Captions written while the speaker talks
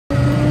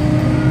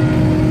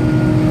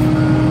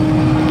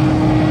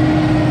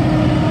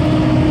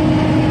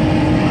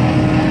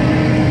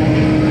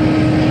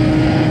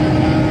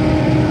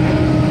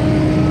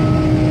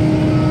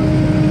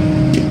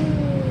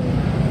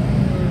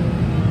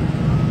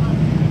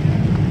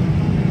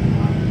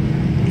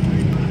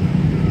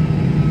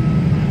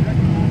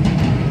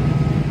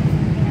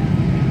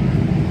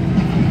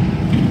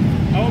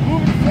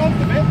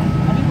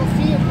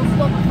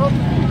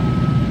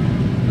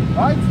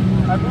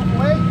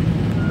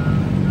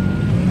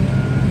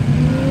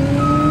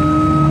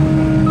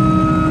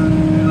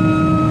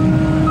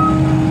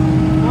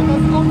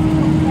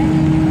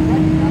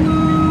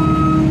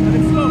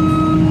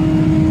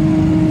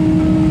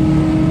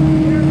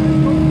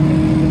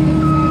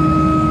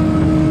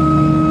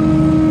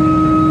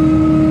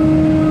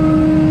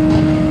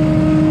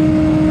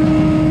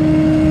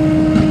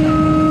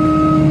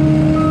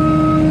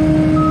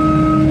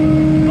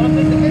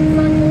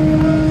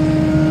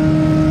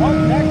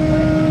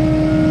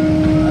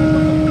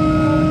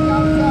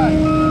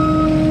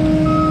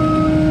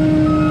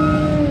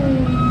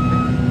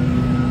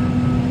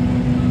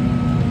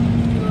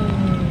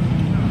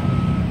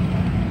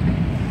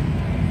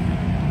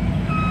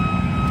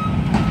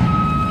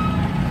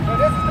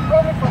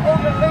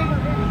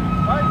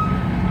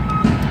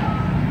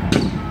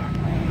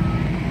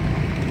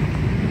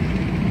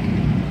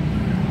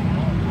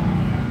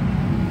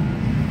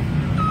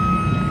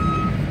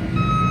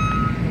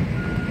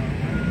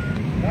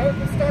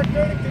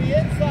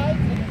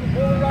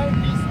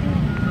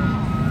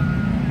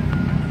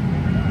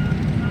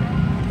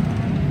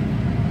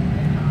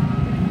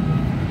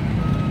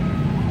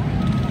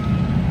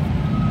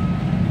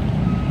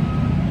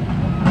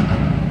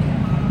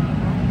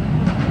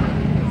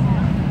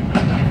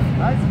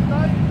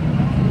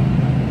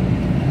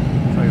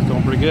Looks like it's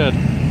doing pretty good.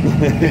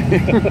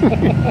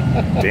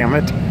 Damn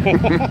it.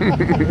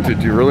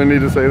 Did you really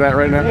need to say that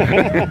right now?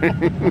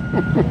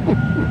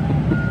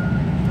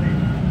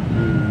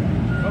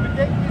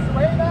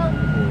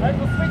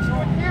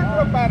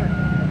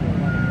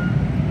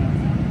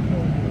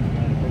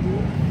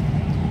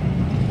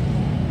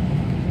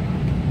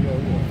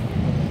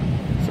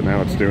 So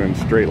now it's doing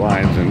straight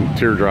lines and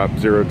teardrop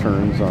zero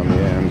turns on the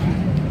end.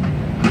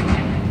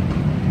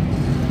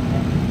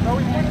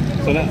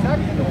 So now,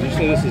 did you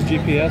say this is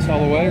GPS all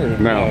the way, or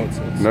no? It's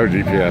no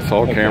GPS,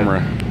 all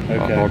camera,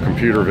 all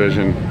computer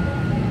vision.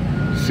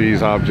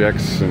 Sees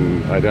objects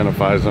and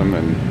identifies them,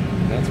 and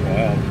that's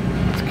wild.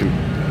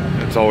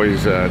 It's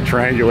always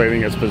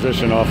triangulating its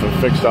position off of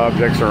fixed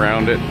objects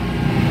around it,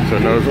 so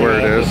it knows where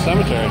it is. The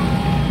cemetery.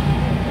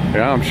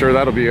 Yeah, I'm sure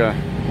that'll be a.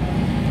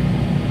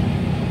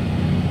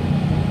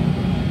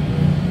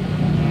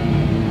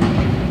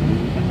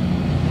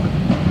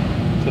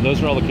 So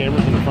those are all the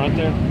cameras in the front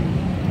there?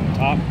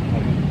 Top?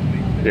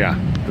 Yeah,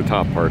 the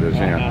top part is,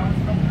 yeah.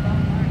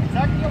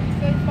 Exactly on the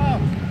same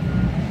file.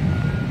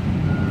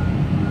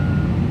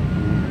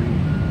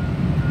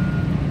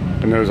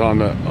 And those on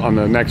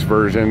the next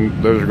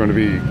version, those are going to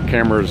be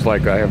cameras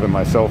like I have in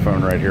my cell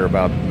phone right here,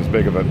 about as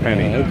big of a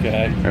penny.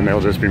 Okay. And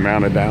they'll just be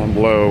mounted down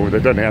low. It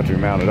doesn't have to be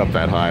mounted up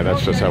that high.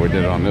 That's just how we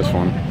did it on this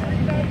one.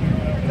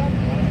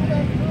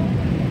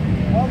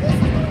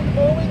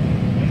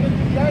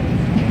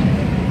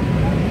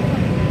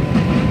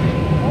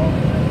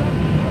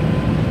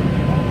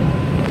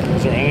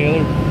 Is there any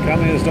other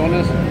company that's doing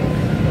this?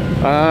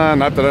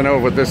 Not that I know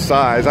of with this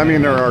size. I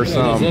mean, there are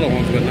some. Those little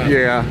ones, but not.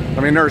 Yeah, I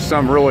mean, there's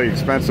some really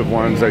expensive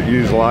ones that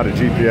use a lot of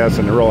GPS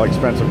and the real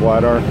expensive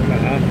LiDAR.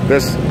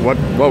 This, what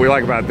we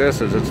like about this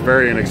is it's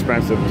very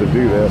inexpensive to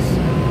do this,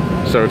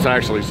 so it's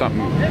actually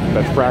something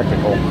that's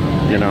practical.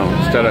 You know,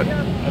 instead of.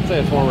 I'd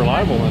say it's more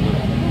reliable than the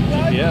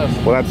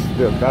GPS. Well,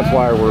 that's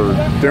why we're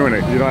doing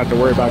it. You don't have to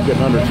worry about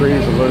getting under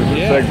trees and losing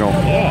the signal,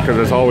 because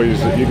it's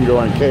always, you can go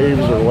in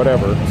caves or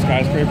whatever.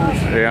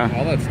 Skyscrapers. Yeah.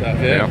 All that stuff.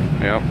 Yeah.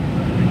 Yep.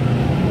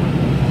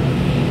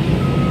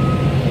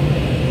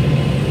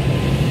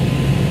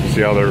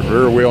 See how the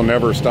rear wheel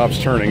never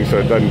stops turning, so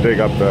it doesn't dig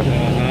up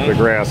the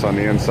grass on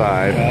the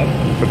inside.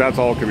 But that's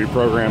all can be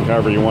programmed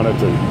however you want it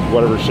to,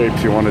 whatever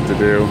shapes you want it to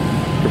do. You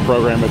can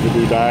program it to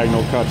do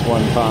diagonal cuts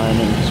one time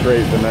and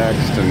straight the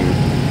next.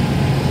 And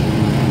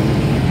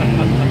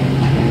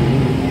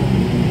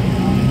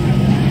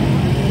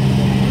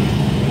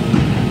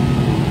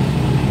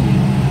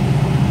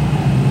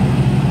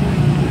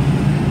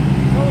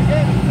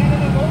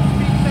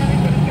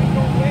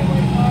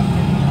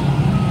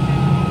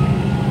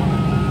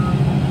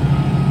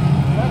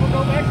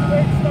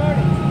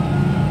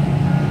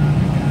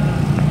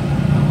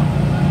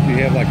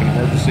like an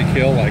emergency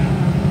kill, like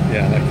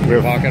like in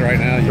your pocket right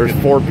now. There's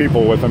 4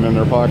 people with them in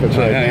their pockets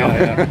right now.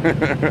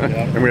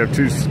 Yeah. And we have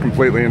 2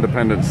 completely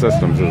independent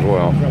systems as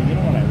well. You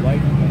know what I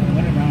like? When I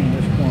went around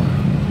this corner,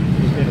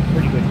 we did a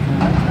pretty good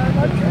turn.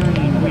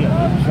 Turning wheel,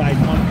 side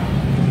one.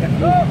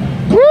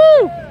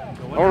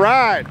 Woo! All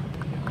right.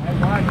 I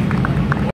watched